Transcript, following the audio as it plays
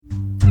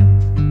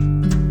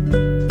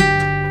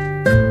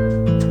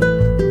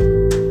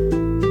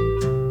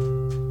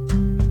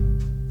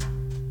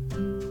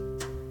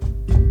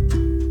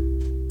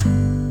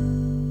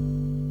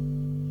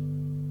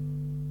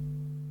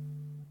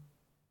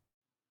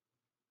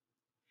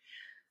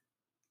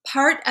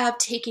Part of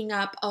taking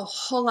up a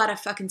whole lot of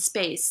fucking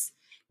space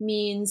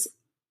means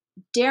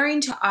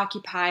daring to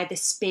occupy the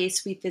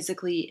space we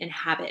physically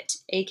inhabit,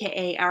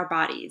 aka our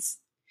bodies,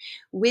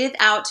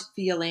 without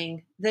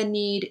feeling the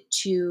need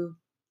to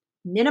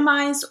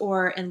minimize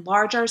or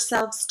enlarge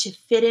ourselves to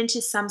fit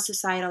into some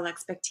societal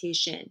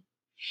expectation.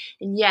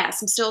 And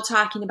yes, I'm still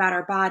talking about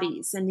our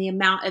bodies and the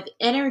amount of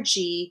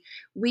energy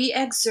we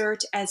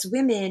exert as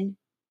women.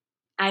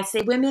 I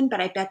say women, but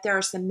I bet there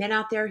are some men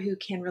out there who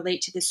can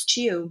relate to this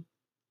too.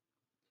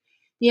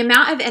 The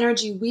amount of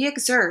energy we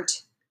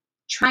exert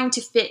trying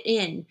to fit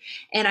in,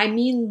 and I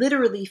mean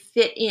literally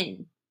fit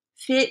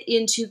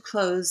into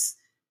clothes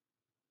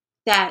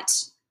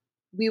that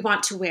we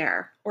want to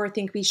wear or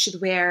think we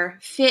should wear,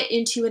 fit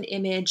into an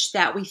image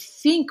that we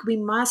think we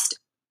must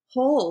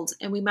hold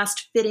and we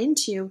must fit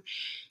into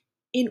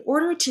in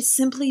order to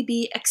simply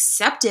be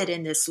accepted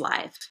in this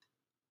life.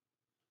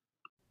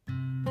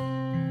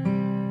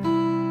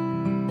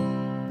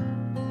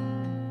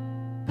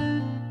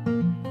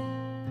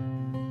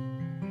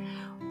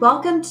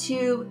 Welcome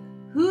to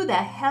Who the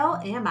Hell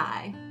Am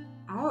I?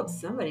 I hope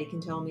somebody can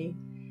tell me.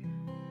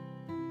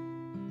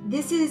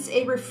 This is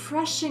a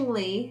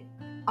refreshingly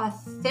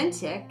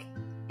authentic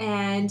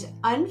and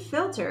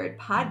unfiltered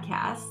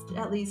podcast,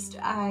 at least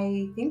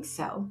I think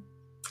so,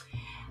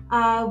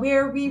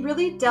 where we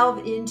really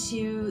delve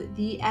into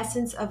the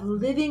essence of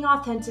living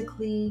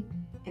authentically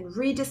and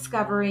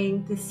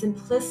rediscovering the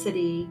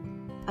simplicity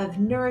of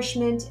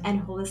nourishment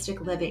and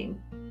holistic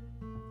living.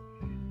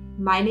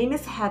 My name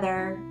is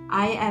Heather.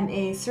 I am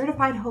a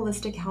certified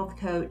holistic health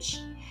coach,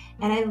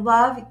 and I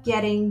love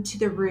getting to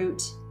the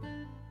root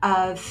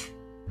of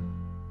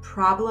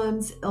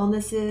problems,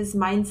 illnesses,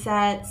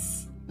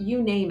 mindsets,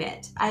 you name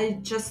it. I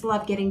just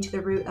love getting to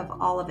the root of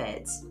all of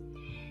it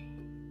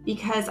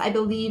because I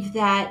believe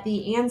that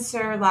the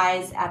answer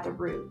lies at the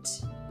root.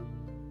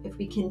 If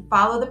we can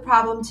follow the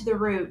problem to the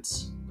root,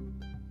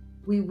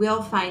 we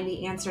will find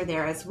the answer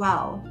there as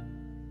well.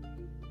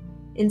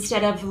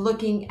 Instead of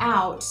looking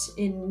out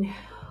in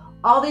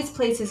all these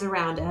places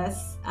around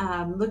us,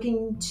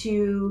 looking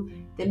to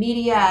the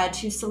media,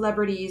 to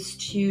celebrities,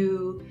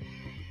 to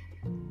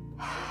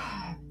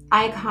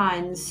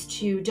icons,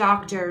 to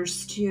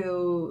doctors,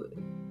 to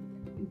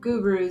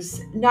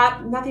gurus.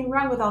 Nothing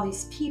wrong with all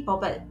these people,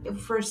 but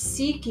if we're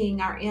seeking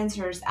our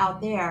answers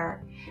out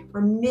there,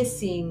 we're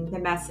missing the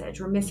message.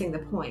 We're missing the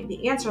point.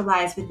 The answer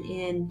lies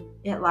within.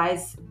 It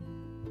lies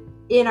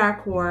in our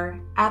core,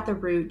 at the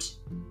root.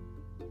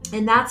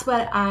 And that's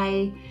what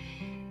I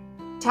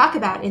talk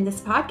about in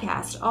this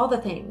podcast, all the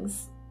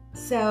things.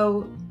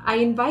 So I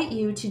invite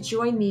you to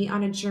join me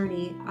on a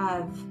journey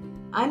of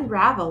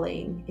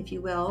unraveling, if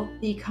you will,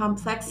 the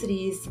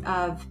complexities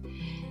of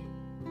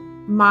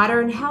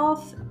modern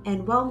health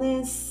and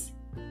wellness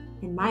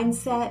and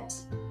mindset,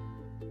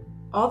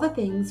 all the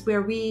things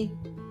where we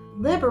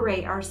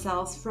liberate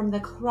ourselves from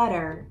the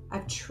clutter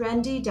of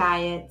trendy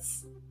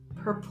diets,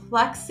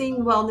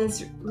 perplexing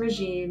wellness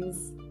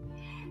regimes,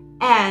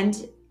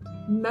 and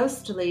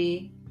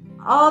mostly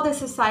all the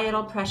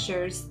societal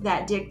pressures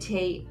that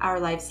dictate our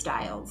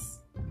lifestyles.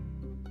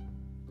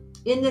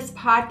 In this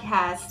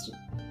podcast,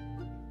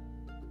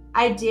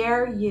 I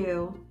dare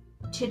you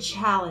to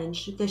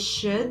challenge the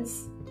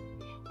shoulds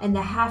and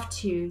the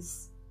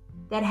have-tos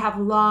that have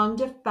long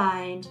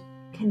defined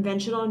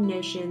conventional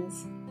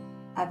notions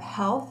of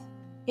health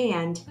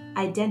and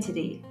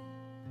identity.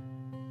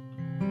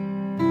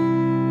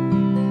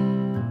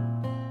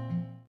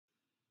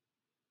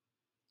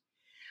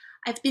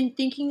 I've been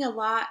thinking a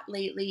lot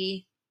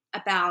lately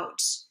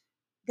about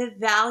the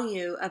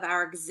value of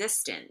our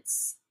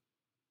existence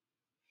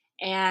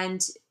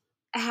and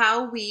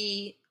how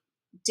we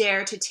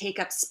dare to take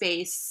up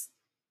space,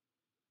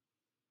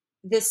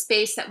 this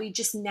space that we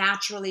just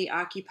naturally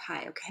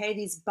occupy, okay?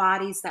 These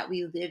bodies that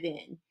we live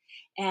in,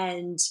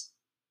 and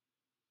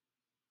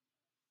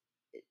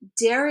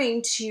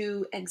daring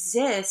to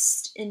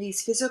exist in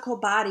these physical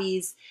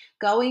bodies,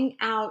 going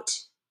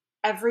out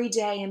every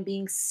day and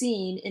being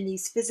seen in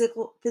these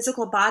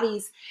physical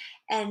bodies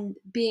and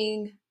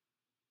being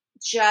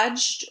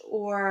judged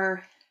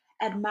or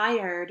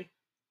admired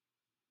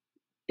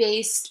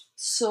based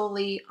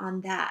solely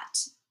on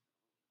that,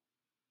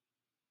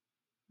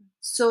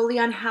 solely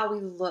on how we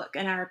look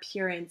and our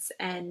appearance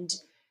and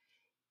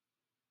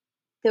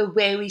the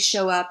way we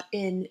show up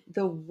in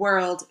the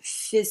world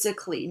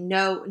physically.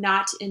 No,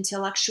 not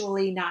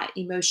intellectually, not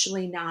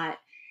emotionally, not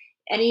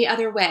any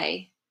other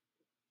way,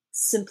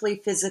 simply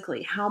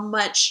physically. How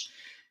much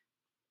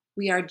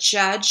we are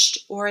judged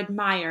or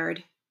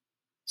admired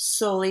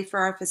solely for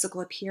our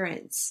physical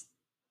appearance.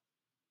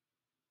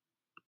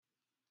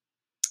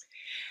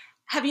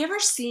 Have you ever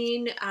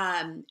seen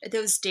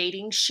those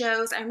dating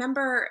shows? I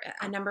remember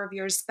a number of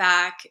years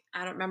back,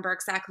 I don't remember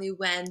exactly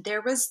when,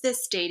 there was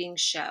this dating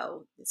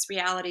show, this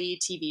reality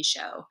TV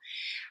show.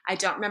 I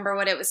don't remember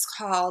what it was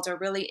called or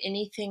really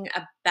anything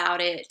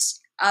about it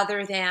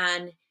other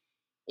than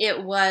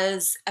it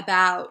was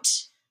about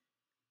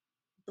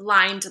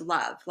blind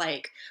love,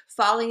 like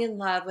falling in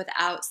love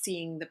without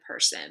seeing the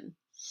person.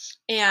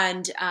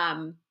 And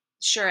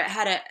Sure, it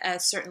had a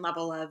certain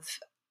level of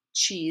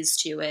cheese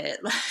to it,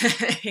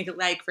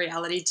 like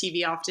reality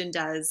TV often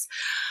does.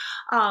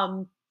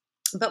 Um,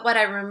 but what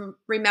I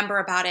remember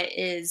about it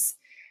is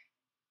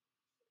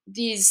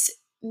these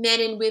men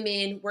and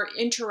women were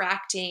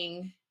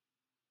interacting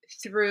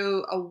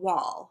through a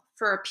wall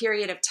for a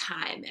period of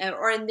time,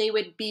 and they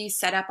would be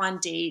set up on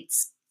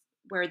dates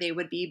where they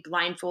would be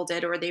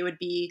blindfolded or they would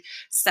be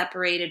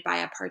separated by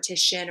a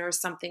partition or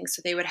something,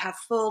 so they would have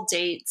full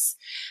dates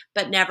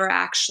but never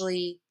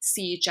actually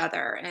see each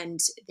other, and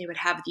they would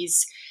have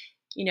these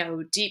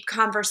deep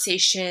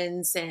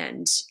conversations,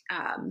 and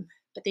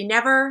but they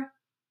never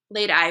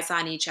laid eyes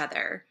on each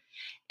other.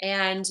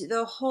 And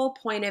the whole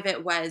point of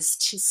it was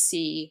to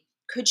see,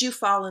 could you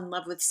fall in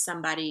love with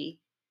somebody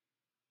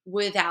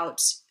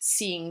without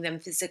seeing them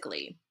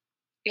physically?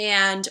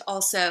 And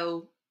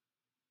also,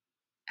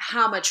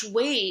 how much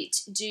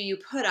weight do you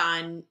put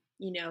on,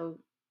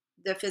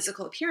 the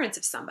physical appearance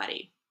of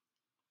somebody?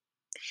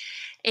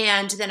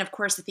 And then, of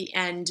course, at the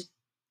end,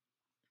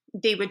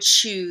 they would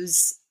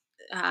choose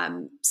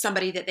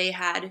somebody that they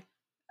had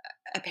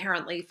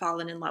apparently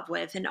fallen in love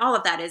with. And all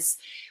of that is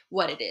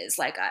what it is.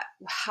 Like,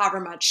 however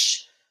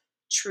much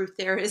truth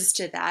there is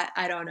to that,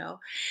 I don't know.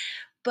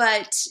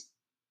 But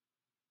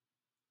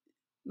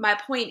my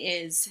point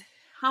is,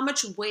 how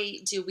much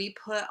weight do we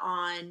put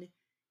on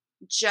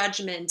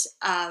judgment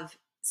of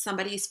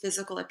somebody's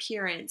physical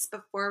appearance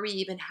before we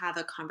even have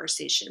a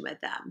conversation with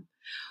them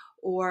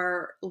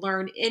or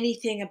learn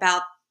anything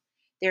about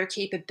their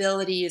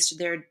capabilities,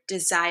 their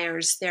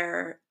desires,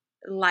 their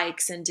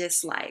likes and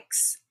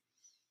dislikes?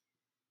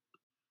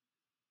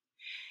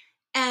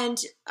 And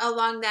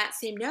along that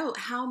same note,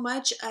 how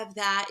much of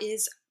that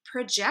is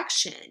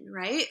projection,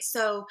 right?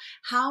 So,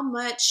 how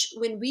much,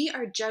 when we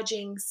are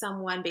judging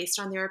someone based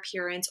on their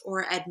appearance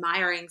or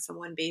admiring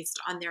someone based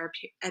on their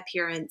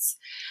appearance,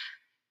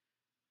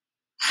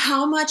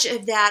 how much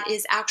of that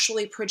is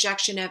actually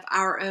projection of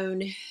our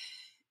own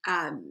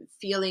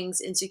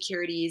feelings,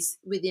 insecurities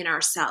within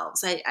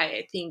ourselves?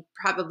 I think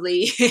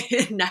probably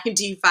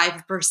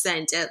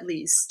 95% at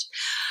least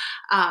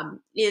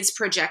is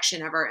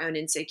projection of our own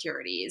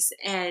insecurities.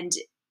 And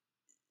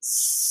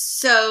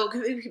so,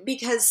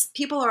 because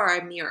people are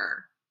a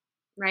mirror,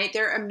 right?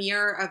 They're a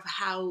mirror of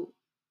how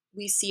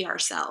we see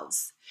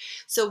ourselves.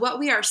 So, what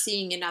we are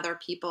seeing in other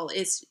people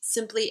is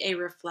simply a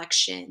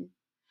reflection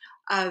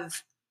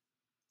of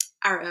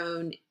our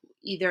own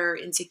either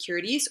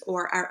insecurities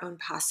or our own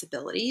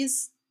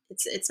possibilities.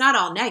 It's not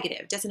all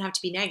negative. It doesn't have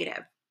to be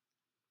negative.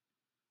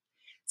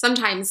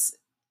 Sometimes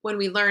when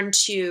we learn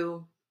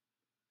to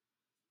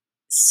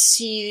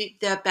see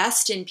the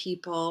best in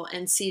people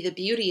and see the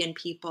beauty in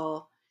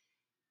people,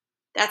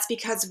 that's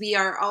because we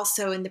are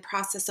also in the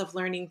process of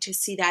learning to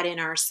see that in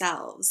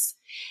ourselves.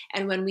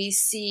 And when we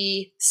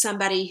see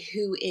somebody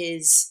who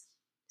is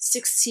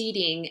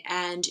succeeding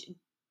and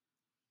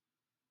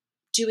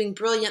doing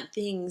brilliant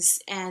things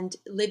and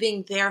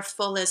living their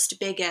fullest,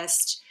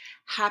 biggest,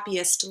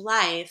 happiest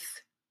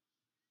life,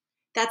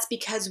 that's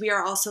because we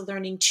are also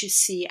learning to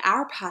see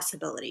our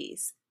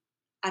possibilities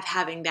of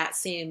having that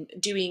same,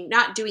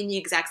 not doing the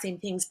exact same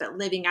things, but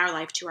living our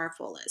life to our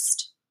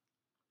fullest.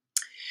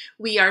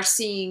 We are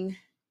seeing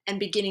and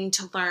beginning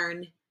to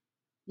learn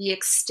the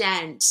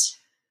extent,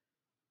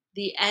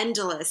 the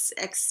endless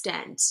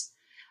extent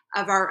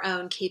of our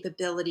own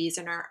capabilities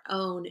and our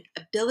own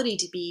ability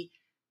to be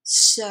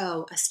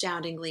so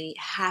astoundingly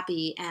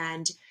happy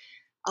and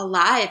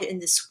alive in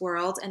this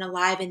world and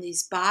alive in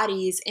these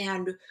bodies.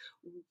 And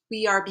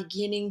we are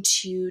beginning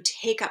to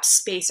take up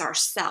space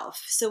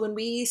ourselves. So when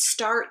we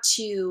start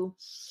to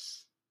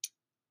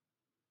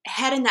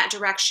head in that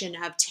direction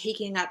of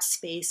taking up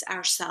space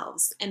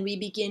ourselves, and we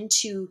begin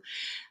to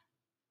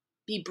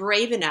be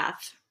brave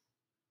enough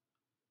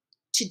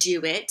to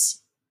do it,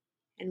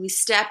 and we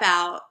step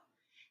out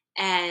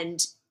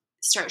and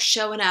start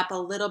showing up a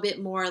little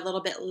bit more, a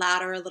little bit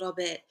louder, a little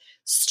bit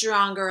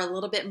stronger, a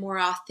little bit more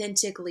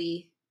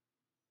authentically,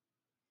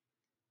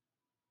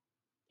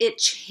 it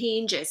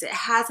changes. It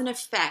has an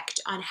effect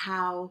on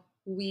how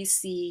we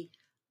see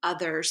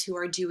others who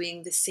are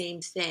doing the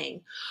same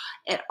thing.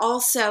 It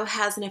also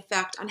has an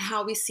effect on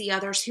how we see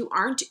others who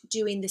aren't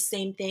doing the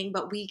same thing,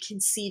 but we can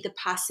see the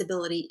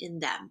possibility in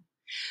them.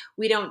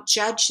 We don't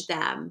judge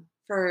them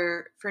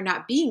for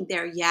not being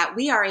there yet.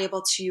 We are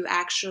able to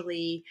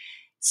actually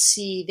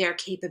see their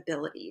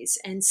capabilities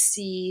and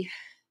see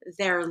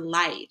their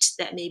light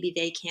that maybe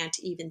they can't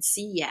even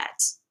see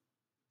yet.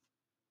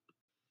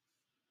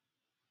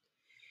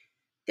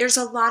 There's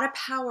a lot of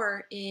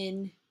power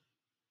in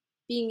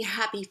being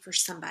happy for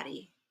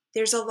somebody.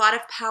 There's a lot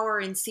of power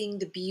in seeing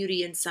the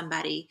beauty in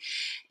somebody.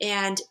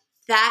 And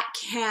that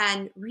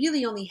can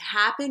really only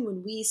happen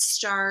when we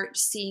start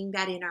seeing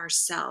that in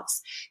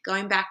ourselves.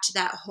 Going back to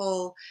that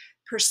whole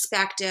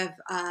perspective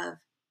of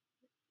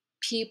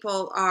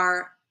people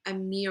are a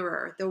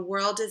mirror. The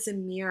world is a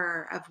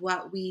mirror of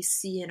what we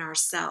see in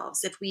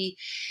ourselves. If we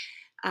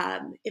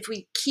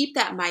keep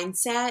that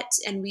mindset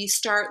and we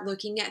start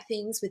looking at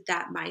things with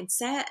that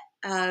mindset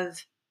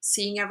of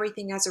seeing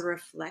everything as a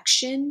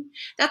reflection.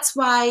 That's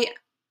why,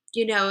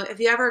 if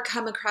you ever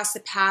come across the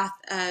path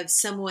of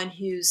someone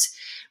who's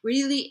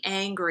really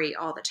angry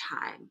all the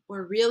time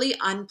or really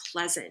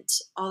unpleasant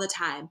all the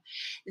time,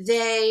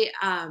 they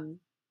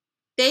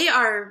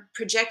are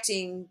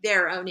projecting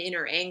their own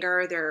inner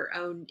anger, their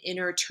own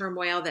inner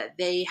turmoil that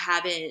they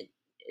haven't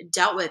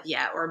dealt with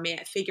yet or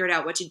figured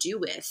out what to do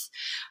with.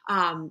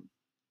 Um,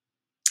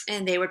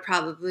 and they would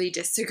probably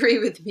disagree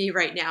with me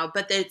right now,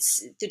 but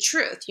that's the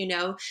truth.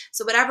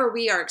 So whatever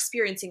we are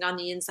experiencing on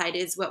the inside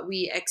is what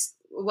we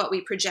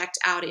project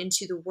out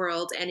into the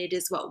world, and it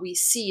is what we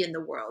see in the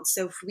world.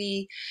 So if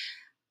we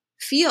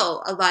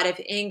feel a lot of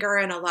anger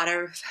and a lot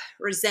of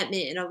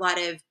resentment and a lot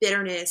of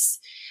bitterness,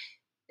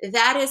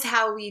 that is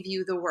how we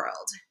view the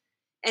world,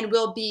 and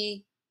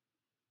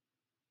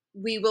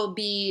we will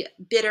be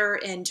bitter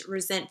and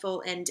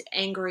resentful and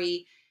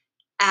angry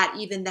at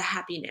even the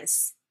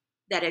happiness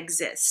that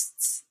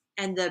exists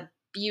and the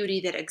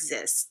beauty that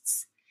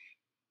exists.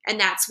 And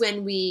that's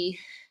when we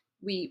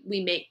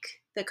make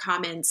the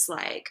comments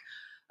like,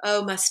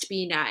 oh, must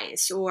be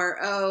nice, or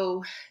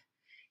oh,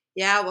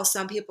 yeah, well,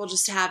 some people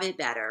just have it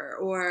better,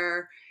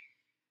 or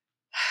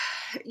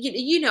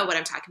you know what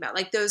I'm talking about.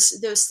 Like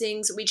those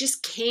things, we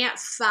just can't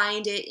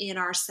find it in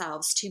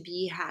ourselves to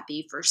be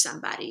happy for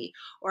somebody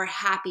or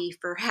happy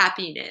for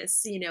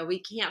happiness. We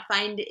can't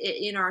find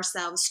it in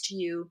ourselves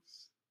to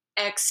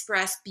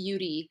express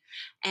beauty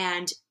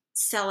and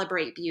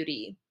celebrate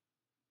beauty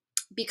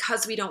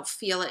because we don't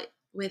feel it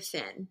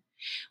within.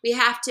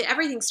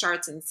 Everything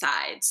starts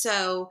inside.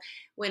 So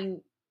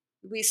when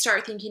we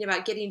start thinking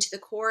about getting to the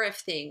core of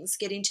things,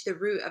 getting to the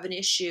root of an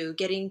issue,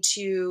 getting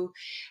to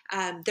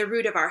the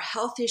root of our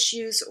health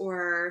issues,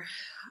 or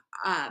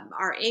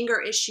our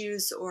anger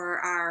issues, or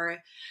our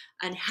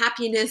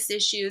unhappiness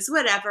issues,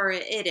 whatever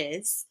it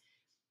is,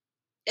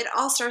 it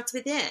all starts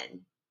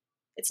within.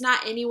 It's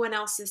not anyone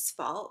else's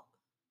fault.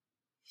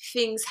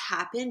 Things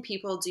happen,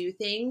 people do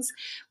things,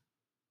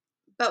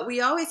 but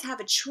we always have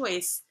a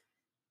choice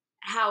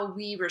how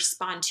we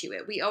respond to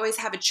it. We always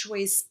have a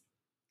choice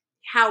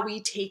how we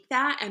take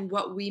that and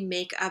what we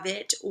make of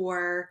it,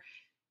 or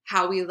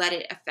how we let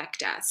it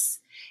affect us.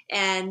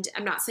 And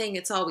I'm not saying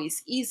it's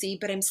always easy,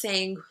 but I'm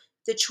saying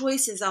the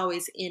choice is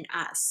always in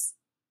us.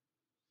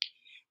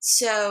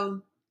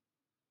 So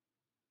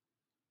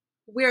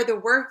where the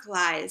work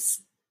lies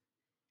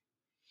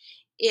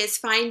is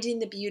finding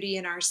the beauty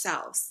in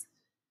ourselves,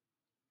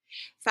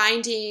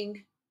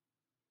 finding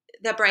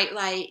the bright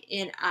light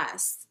in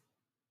us,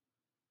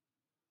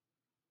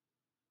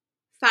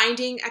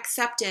 finding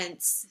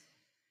acceptance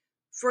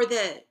for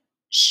the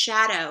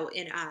shadow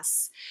in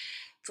us,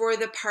 for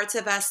the parts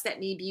of us that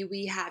maybe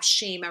we have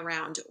shame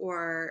around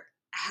or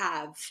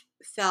have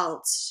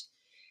felt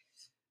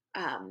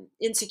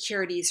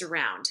insecurities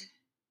around.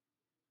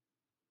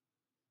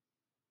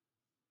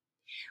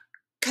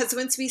 Because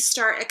once we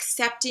start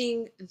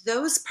accepting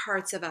those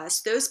parts of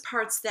us, those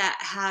parts that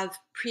have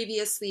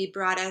previously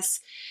brought us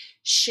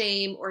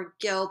shame or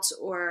guilt,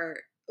 or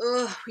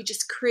we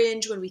just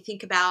cringe when we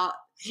think about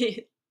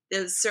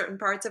those certain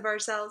parts of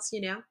ourselves.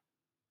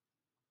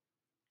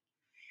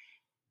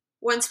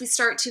 Once we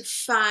start to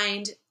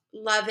find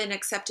love and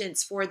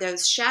acceptance for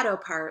those shadow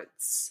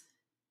parts,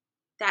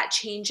 that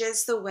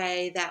changes the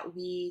way that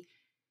we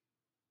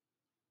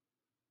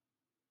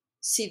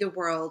see the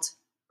world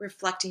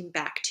reflecting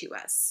back to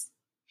us.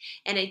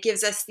 And it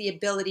gives us the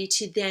ability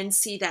to then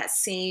see that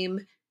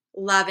same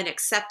love and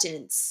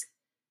acceptance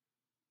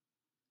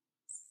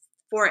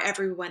for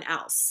everyone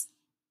else.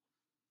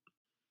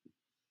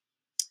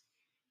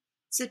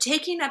 So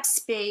taking up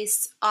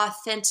space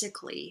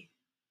authentically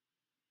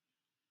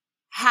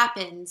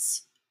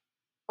happens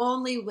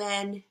only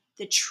when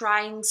the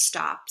trying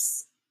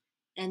stops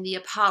and the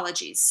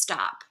apologies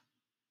stop.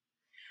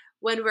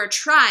 When we're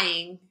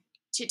trying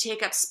to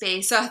take up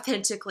space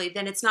authentically,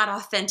 then it's not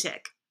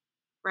authentic,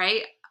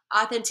 right?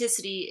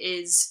 Authenticity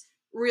is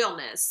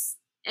realness,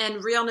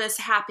 and realness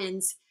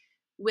happens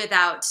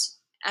without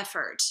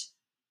effort.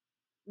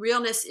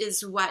 Realness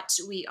is what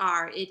we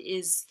are. It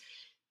is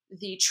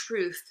the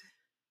truth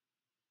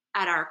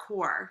at our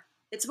core.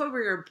 It's what we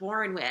were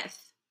born with.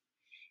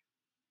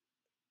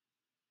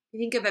 You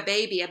think of a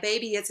baby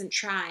isn't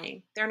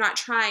trying. They're not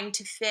trying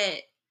to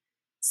fit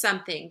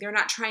something. They're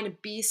not trying to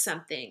be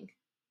something.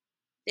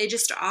 They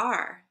just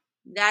are.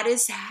 That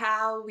is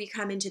how we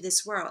come into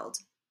this world.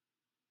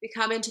 We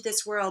come into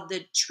this world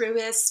the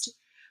truest,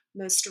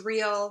 most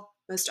real,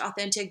 most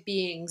authentic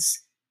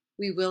beings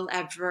we will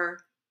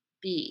ever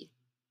be.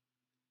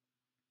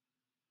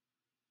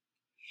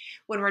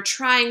 When we're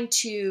trying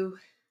to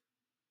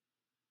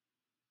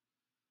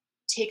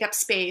take up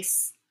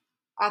space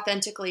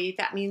authentically,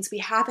 that means we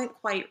haven't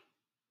quite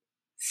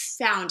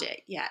found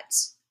it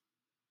yet.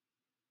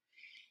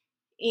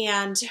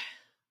 And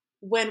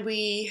when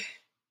we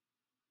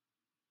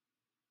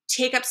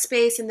take up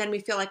space and then we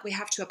feel like we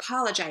have to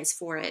apologize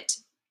for it,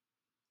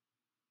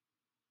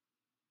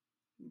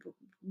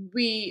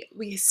 we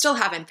still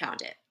haven't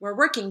found it. We're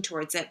working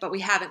towards it, but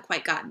we haven't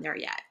quite gotten there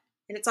yet.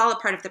 And it's all a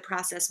part of the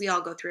process. We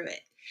all go through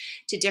it.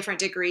 to different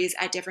degrees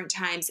at different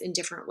times in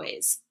different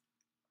ways.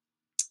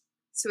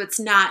 So it's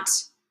not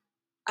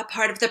a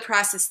part of the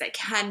process that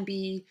can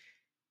be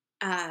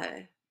uh,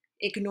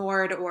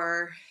 ignored,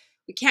 or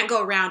we can't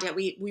go around it.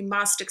 We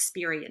must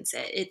experience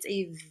it. It's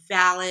a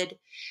valid,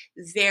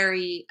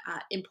 very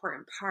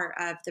important part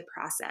of the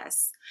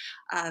process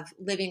of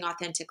living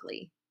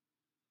authentically.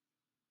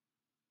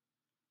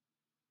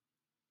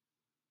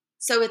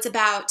 So it's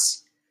about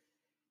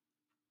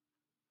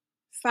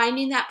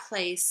finding that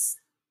place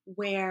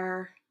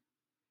where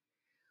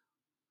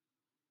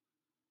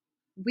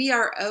we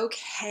are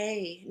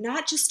okay,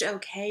 not just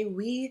okay,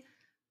 we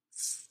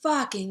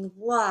fucking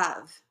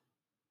love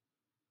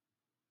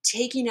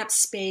taking up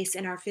space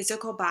in our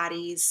physical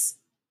bodies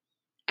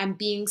and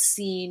being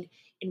seen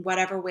in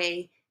whatever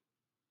way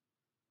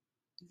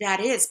that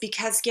is.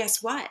 Because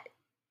guess what?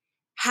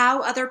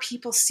 How other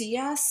people see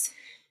us,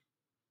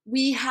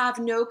 we have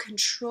no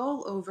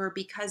control over,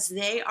 because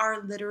they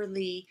are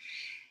literally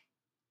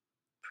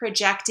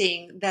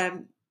projecting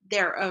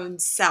their own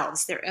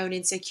selves, their own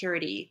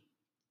insecurity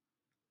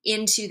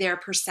into their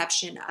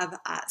perception of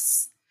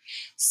us.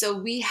 So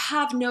we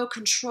have no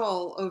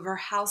control over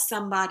how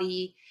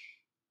somebody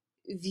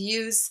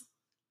views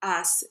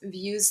us,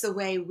 views the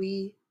way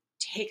we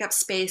take up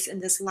space in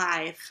this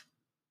life,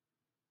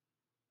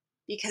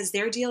 because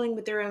they're dealing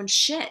with their own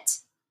shit.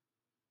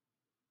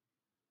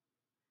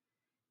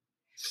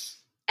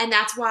 And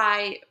that's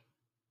why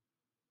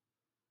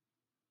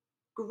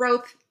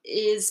growth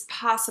is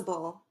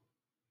possible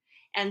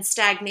and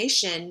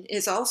stagnation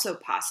is also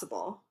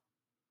possible,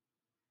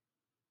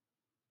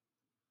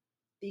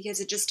 because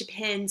it just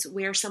depends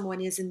where someone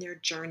is in their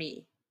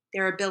journey,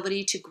 their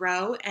ability to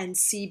grow and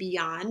see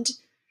beyond.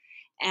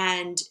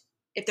 And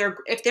if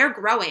they're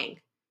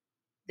growing,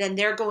 then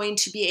they're going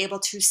to be able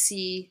to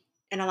see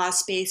and allow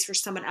space for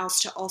someone else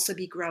to also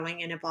be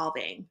growing and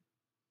evolving.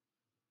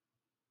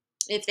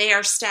 If they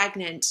are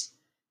stagnant,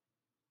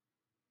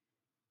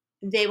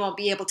 they won't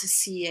be able to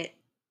see it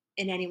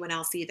in anyone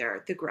else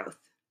either, the growth.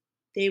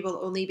 They will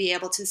only be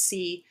able to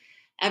see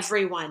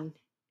everyone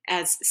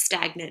as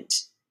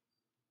stagnant.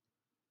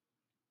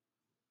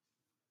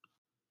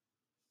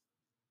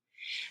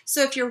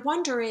 So if you're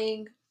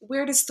wondering,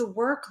 where does the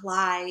work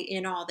lie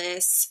in all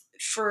this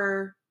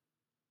for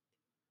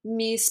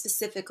me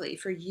specifically,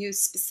 for you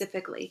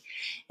specifically?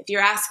 If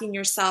you're asking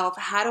yourself,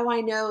 how do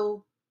I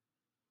know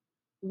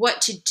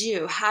what to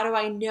do? How do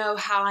I know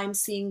how I'm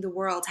seeing the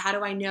world? How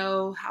do I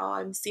know how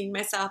I'm seeing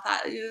myself?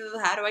 How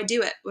do I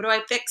do it? What do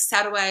I fix?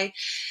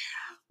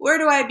 Where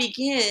do I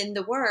begin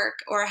the work,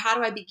 or how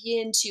do I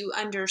begin to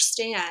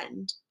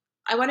understand?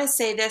 I want to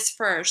say this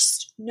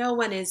first. No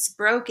one is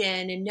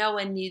broken and no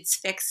one needs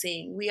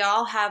fixing. We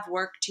all have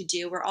work to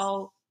do. We're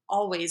all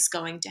always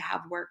going to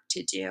have work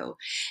to do.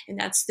 And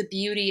that's the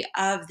beauty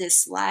of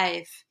this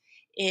life,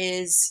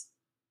 is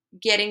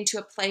getting to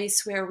a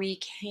place where we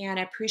can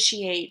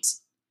appreciate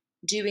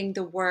doing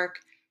the work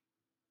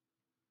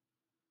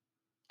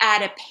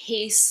at a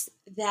pace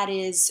that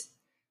is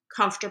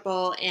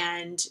comfortable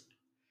and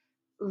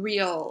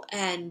real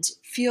and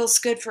feels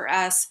good for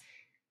us,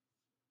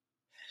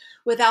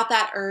 without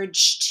that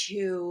urge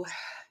to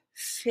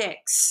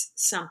fix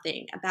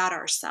something about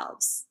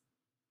ourselves.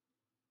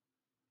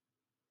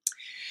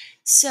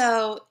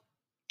 So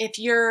if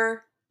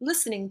you're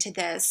listening to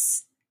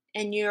this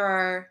and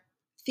you're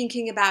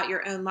thinking about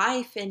your own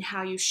life and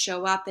how you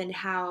show up and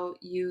how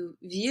you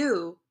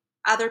view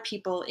other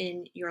people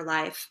in your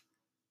life,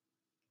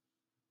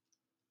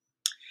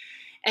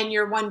 and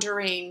you're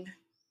wondering,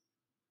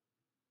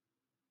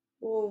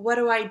 well, what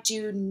do I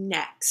do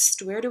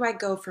next? Where do I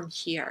go from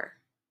here?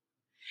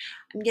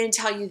 I'm going to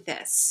tell you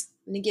this.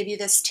 I'm going to give you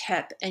this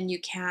tip, and you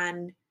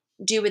can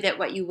do with it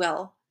what you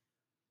will.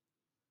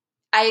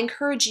 I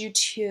encourage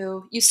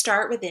you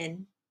start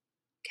within,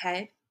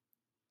 okay?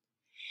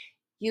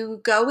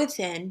 You go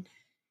within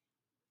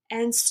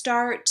and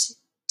start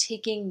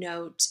taking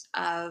note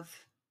of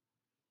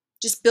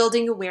just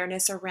building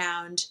awareness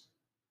around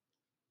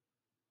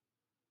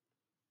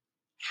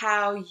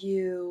how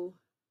you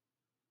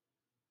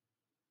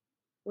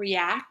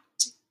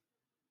react,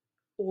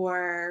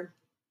 or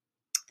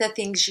the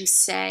things you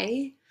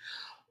say,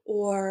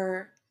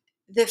 or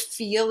the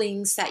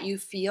feelings that you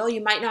feel.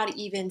 You might not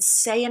even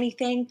say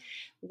anything.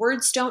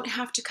 Words don't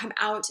have to come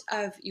out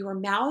of your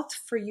mouth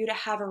for you to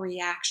have a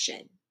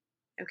reaction,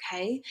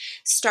 okay?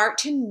 Start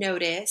to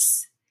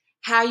notice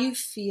how you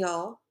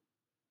feel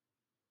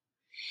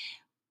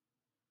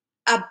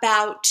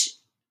about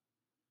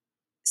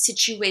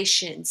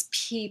situations,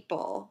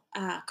 people,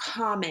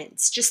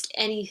 comments, just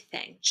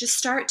anything. Just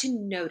start to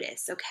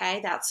notice, okay?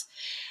 That's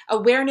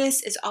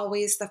awareness is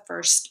always the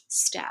first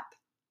step.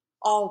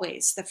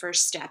 Always the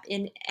first step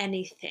in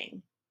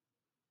anything.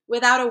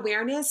 Without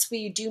awareness,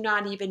 we do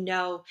not even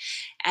know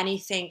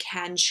anything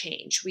can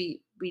change.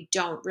 We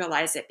don't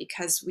realize it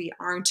because we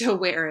aren't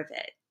aware of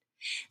it.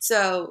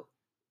 So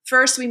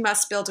first we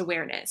must build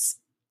awareness.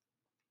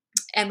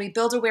 And we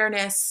build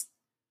awareness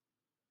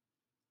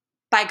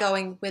by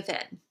going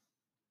within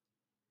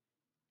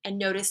and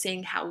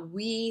noticing how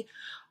we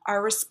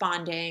are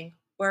responding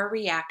or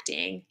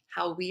reacting,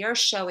 how we are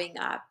showing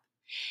up,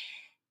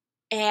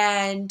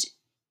 and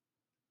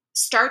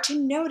start to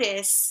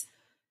notice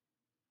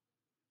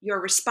your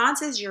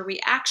responses, your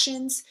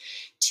reactions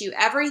to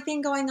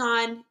everything going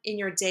on in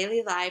your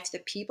daily life, the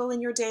people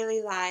in your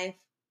daily life,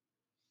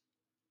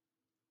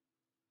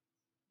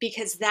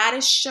 because that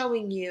is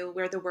showing you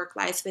where the work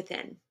lies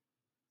within.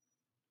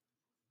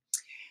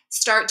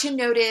 Start to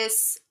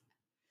notice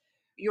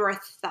your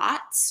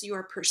thoughts,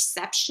 your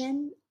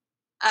perception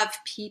of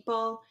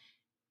people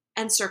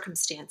and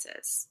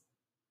circumstances.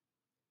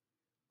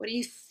 What do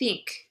you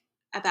think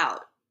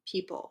about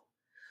people?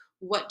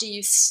 What do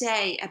you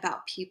say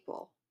about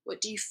people? What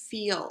do you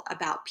feel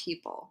about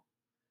people?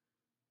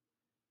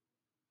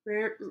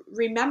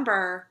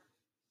 Remember,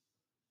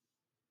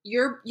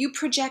 you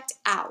project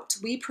out.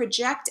 We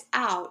project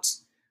out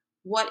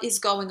what is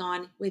going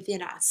on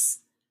within us.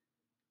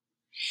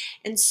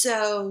 And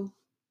so,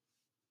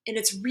 and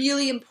it's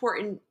really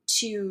important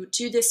to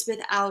do this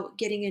without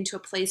getting into a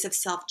place of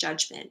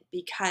self-judgment,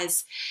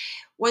 because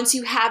once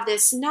you have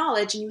this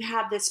knowledge and you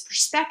have this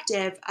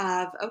perspective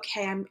of,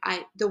 okay,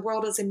 the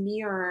world is a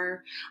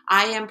mirror,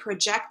 I am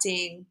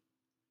projecting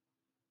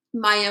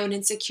my own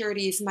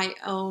insecurities, my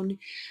own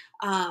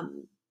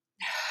um,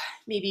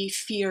 maybe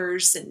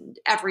fears and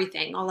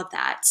everything, all of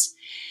that.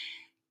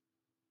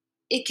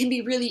 It can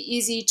be really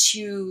easy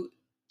to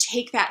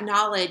take that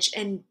knowledge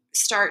and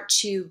start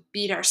to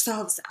beat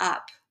ourselves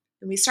up.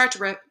 And we start to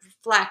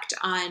reflect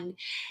on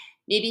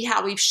maybe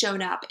how we've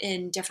shown up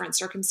in different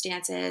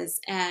circumstances,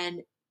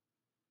 and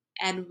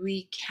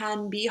we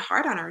can be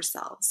hard on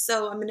ourselves.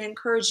 So I'm going to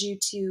encourage you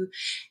to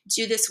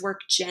do this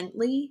work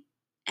gently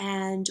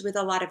and with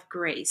a lot of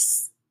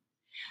grace.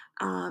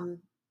 Um,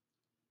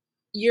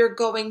 you're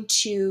going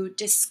to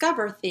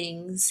discover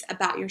things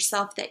about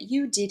yourself that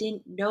you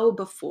didn't know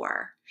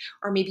before,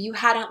 or maybe you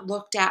hadn't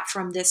looked at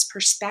from this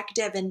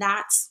perspective, and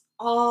that's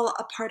all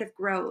a part of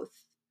growth.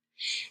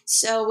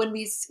 So when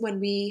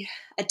we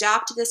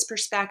adopt this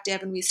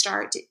perspective and we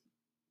start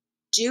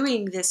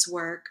doing this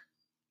work,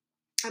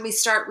 and we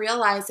start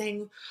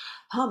realizing,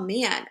 oh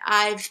man,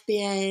 I've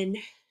been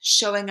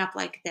showing up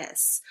like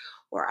this,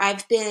 or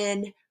I've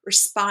been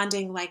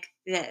responding like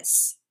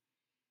this.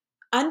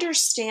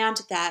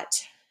 Understand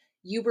that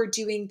you were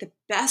doing the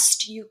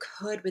best you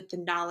could with the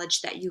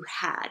knowledge that you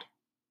had.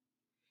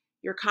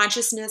 Your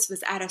consciousness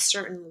was at a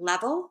certain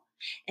level,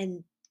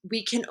 and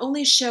we can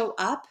only show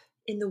up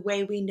in the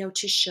way we know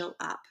to show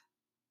up.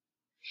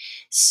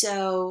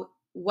 So,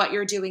 what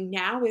you're doing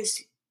now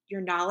is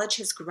your knowledge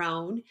has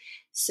grown,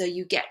 so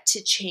you get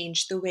to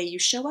change the way you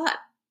show up.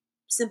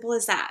 Simple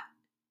as that.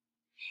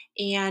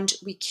 And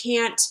we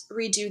can't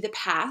redo the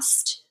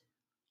past.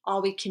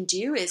 All we can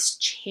do is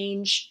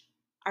change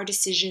our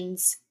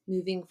decisions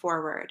moving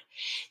forward.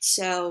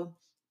 So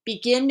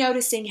begin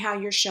noticing how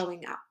you're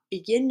showing up.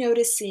 Begin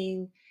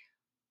noticing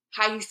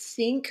how you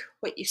think,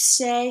 what you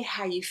say,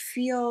 how you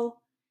feel.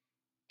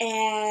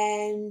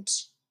 And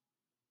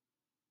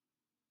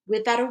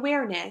with that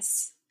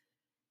awareness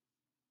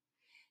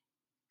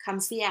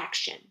comes the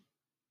action.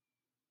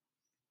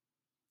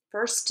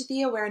 First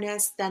the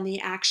awareness, then the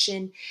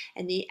action.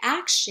 And the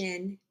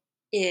action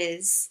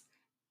is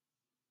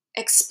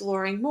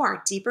exploring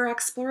more, deeper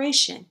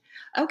exploration.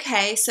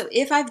 Okay, so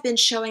if I've been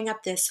showing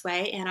up this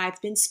way and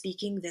I've been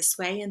speaking this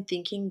way and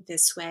thinking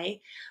this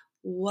way,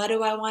 what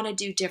do I want to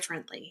do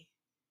differently?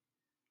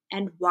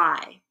 And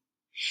why?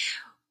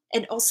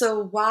 And also,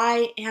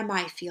 why am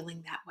I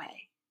feeling that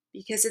way?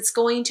 Because it's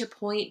going to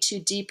point to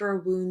deeper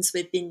wounds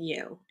within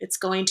you. It's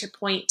going to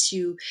point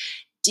to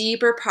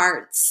deeper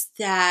parts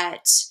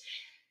that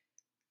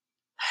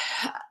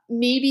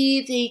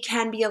maybe they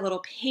can be a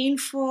little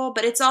painful,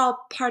 but it's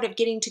all part of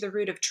getting to the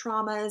root of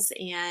traumas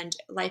and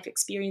life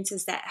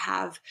experiences that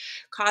have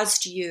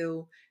caused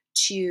you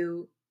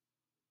to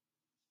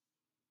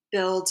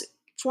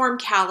form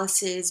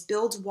calluses,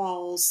 build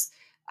walls,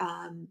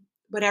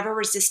 whatever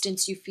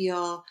resistance you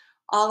feel.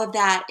 All of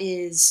that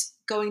is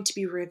going to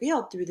be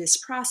revealed through this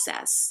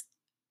process.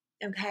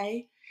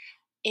 Okay.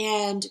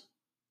 And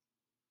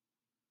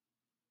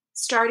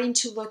starting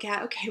to look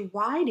at, okay,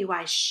 why do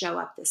I show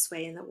up this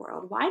way in the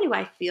world? Why do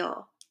I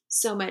feel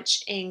so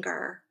much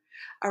anger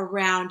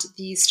around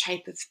these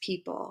type of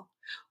people?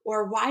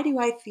 Or why do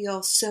I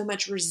feel so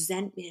much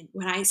resentment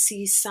when I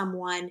see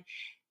someone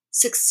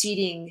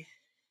succeeding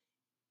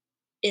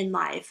in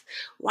life?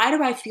 Why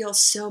do I feel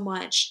so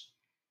much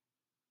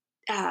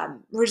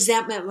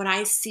resentment when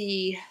I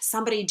see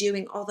somebody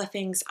doing all the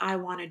things I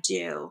want to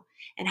do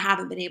and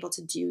haven't been able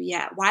to do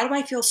yet? Why do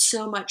I feel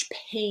so much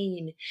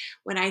pain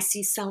when I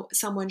see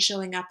someone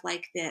showing up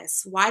like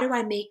this? Why do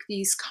I make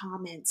these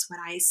comments when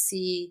I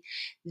see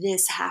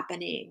this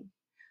happening?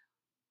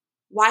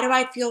 Why do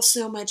I feel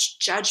so much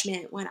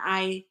judgment when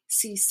I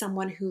see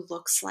someone who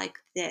looks like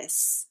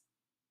this?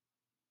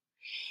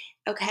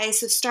 Okay,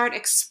 so start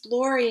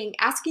exploring,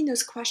 asking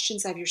those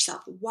questions of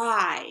yourself.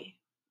 Why?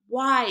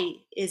 Why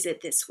is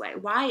it this way?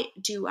 Why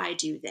do I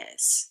do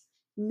this?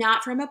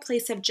 Not from a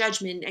place of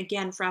judgment,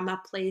 again, from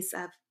a place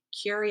of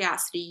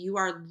curiosity. You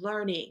are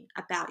learning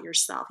about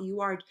yourself.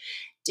 You are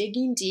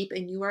digging deep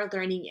and you are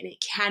learning, and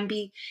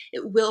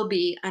it will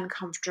be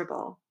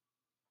uncomfortable.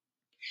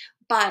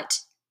 But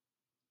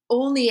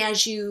only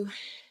as you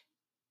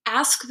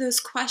ask those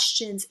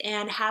questions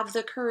and have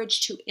the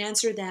courage to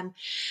answer them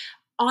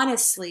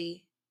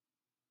honestly,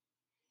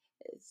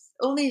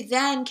 only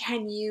then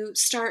can you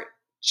start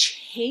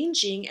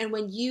changing. And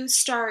when you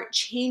start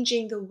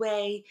changing the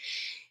way,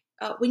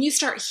 when you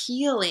start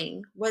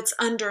healing what's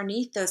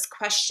underneath those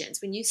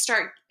questions, when you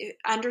start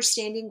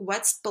understanding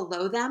what's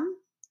below them,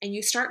 and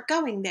you start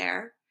going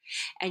there,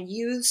 and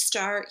you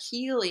start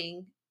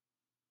healing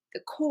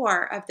the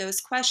core of those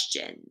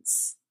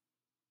questions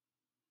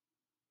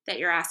that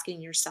you're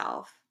asking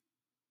yourself.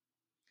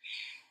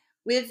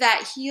 With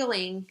that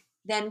healing,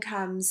 then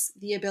comes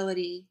the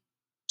ability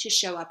to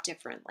show up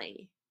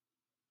differently.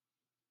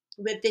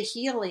 With the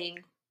healing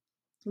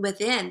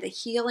within, the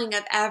healing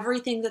of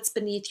everything that's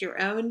beneath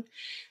your own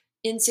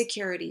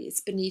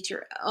insecurities, beneath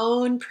your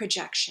own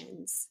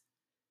projections,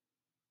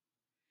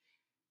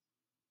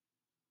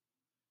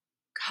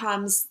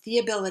 comes the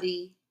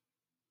ability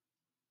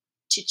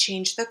to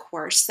change the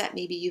course that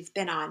maybe you've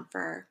been on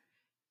for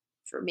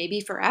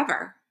maybe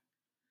forever.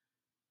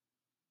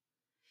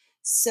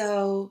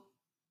 So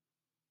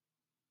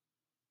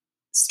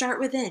start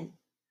within.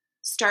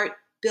 Start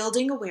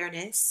building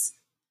awareness.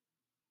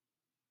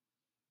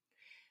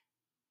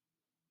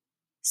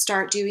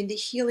 Start doing the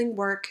healing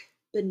work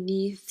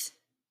beneath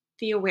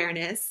the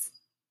awareness.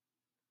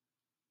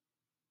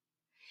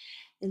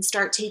 And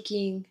start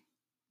taking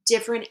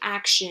different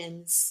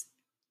actions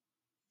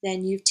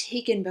than you've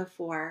taken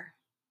before.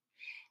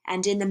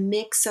 And in the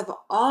mix of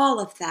all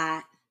of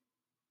that,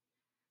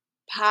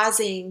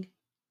 pausing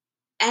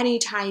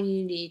anytime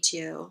you need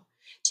to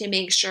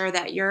make sure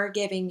that you're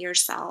giving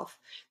yourself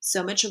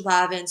so much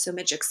love and so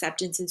much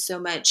acceptance and so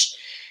much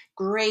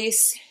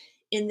grace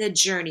in the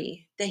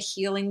journey. The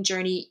healing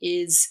journey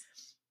is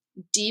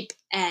deep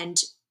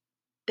and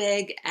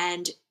big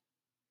and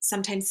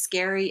sometimes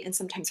scary and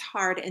sometimes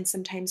hard and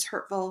sometimes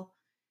hurtful.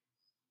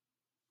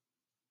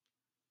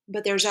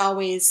 But there's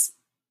always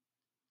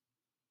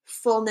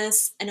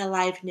fullness and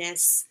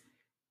aliveness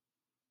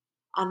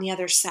on the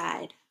other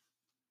side.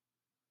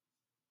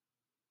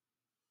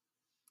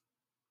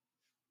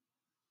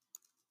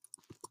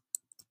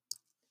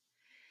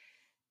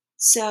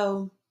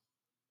 So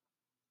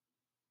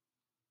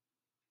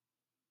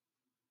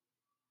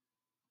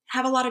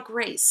have a lot of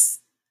grace.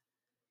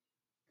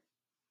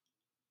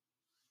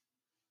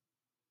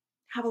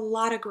 Have a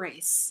lot of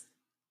grace.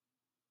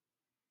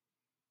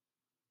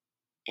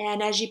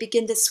 And as you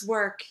begin this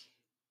work,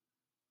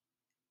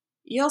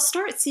 you'll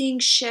start seeing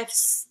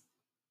shifts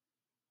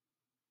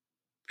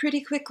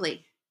pretty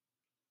quickly.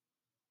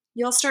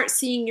 You'll start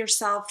seeing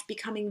yourself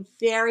becoming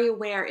very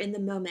aware in the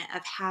moment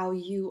of how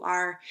you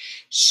are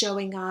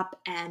showing up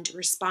and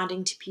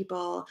responding to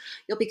people.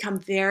 You'll become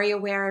very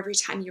aware every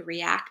time you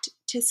react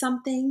to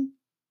something.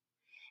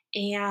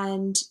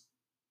 And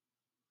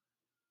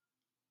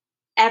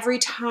every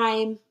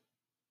time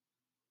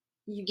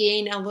you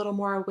gain a little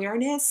more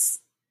awareness,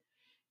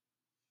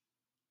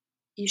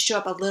 you show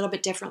up a little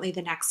bit differently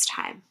the next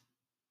time.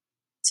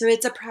 So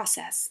it's a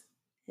process.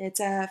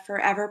 It's a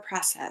forever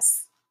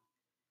process.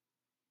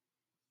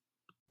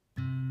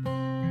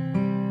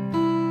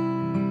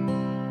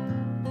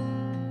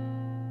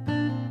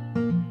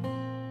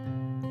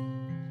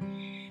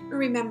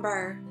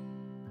 Remember,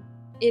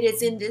 it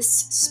is in this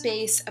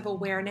space of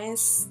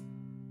awareness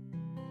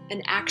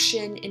and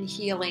action and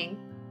healing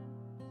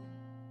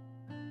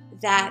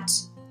that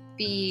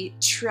the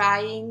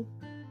trying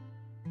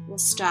will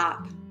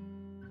stop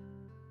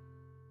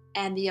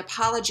and the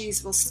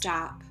apologies will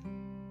stop.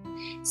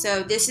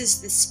 So this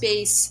is the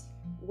space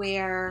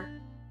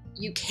where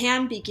you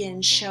can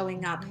begin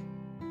showing up,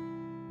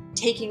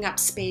 taking up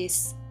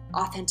space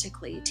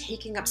authentically,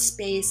 taking up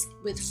space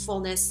with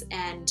fullness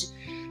and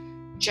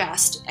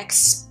just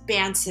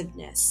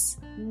expansiveness,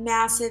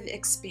 massive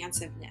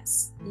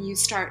expansiveness. You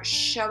start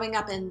showing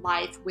up in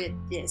life with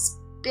this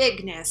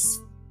bigness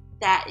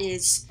that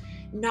is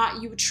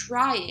not you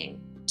trying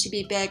to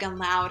be big and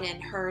loud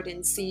and heard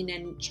and seen,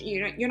 and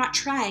you're not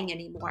trying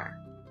anymore.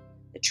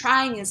 The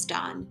trying is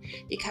done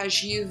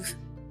because you've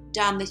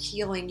done the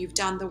healing, you've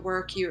done the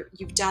work,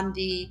 you've done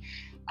the,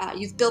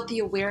 you've built the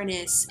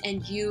awareness,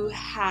 and you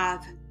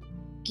have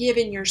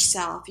given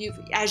yourself,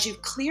 as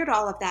you've cleared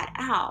all of that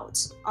out,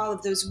 all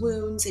of those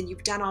wounds, and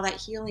you've done all that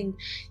healing,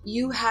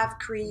 you have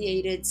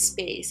created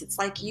space. It's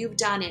like you've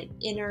done an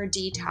inner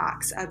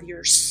detox of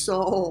your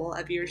soul,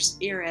 of your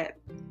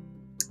spirit,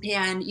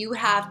 and you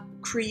have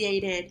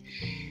created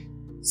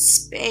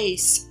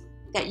space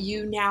that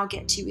you now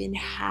get to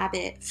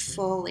inhabit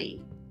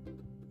fully.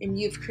 And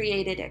you've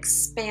created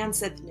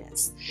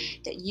expansiveness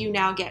that you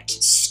now get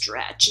to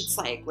stretch. It's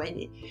like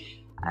when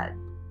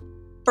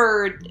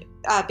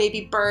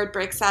baby bird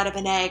breaks out of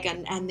an egg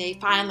and they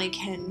finally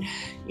can,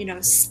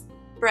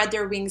 spread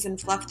their wings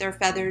and fluff their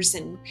feathers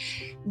and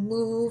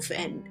move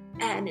and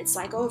And it's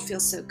like, oh, it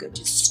feels so good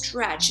to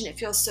stretch, and it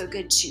feels so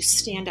good to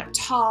stand up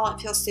tall.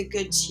 It feels so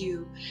good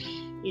to,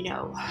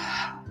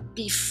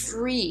 be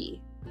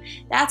free.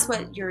 That's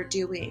what you're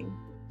doing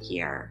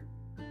here.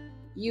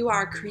 You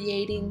are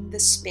creating the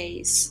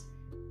space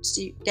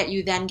that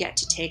you then get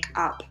to take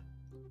up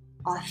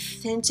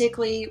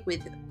authentically,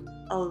 with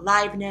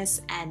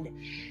aliveness and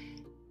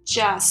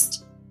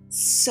just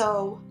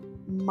so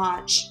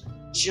much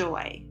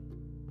joy.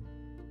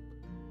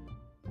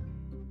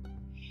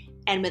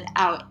 And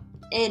without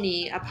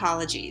any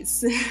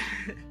apologies.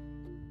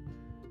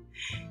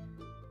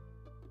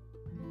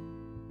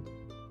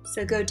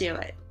 So go do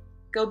it.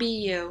 Go be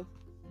you.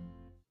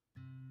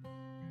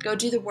 Go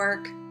do the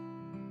work.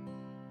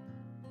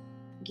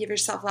 Give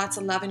yourself lots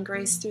of love and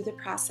grace through the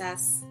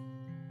process.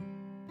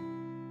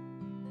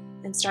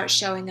 And start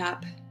showing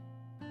up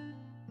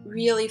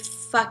really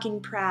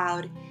fucking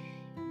proud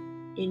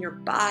in your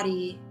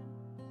body,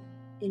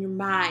 in your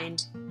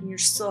mind, in your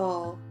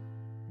soul.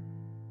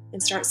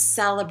 And start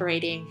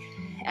celebrating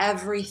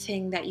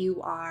everything that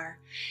you are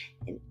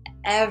and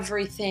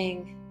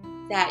everything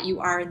that you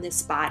are in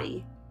this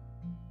body.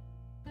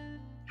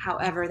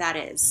 However that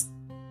is,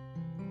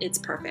 it's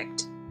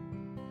perfect.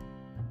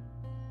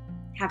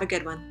 Have a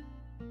good one.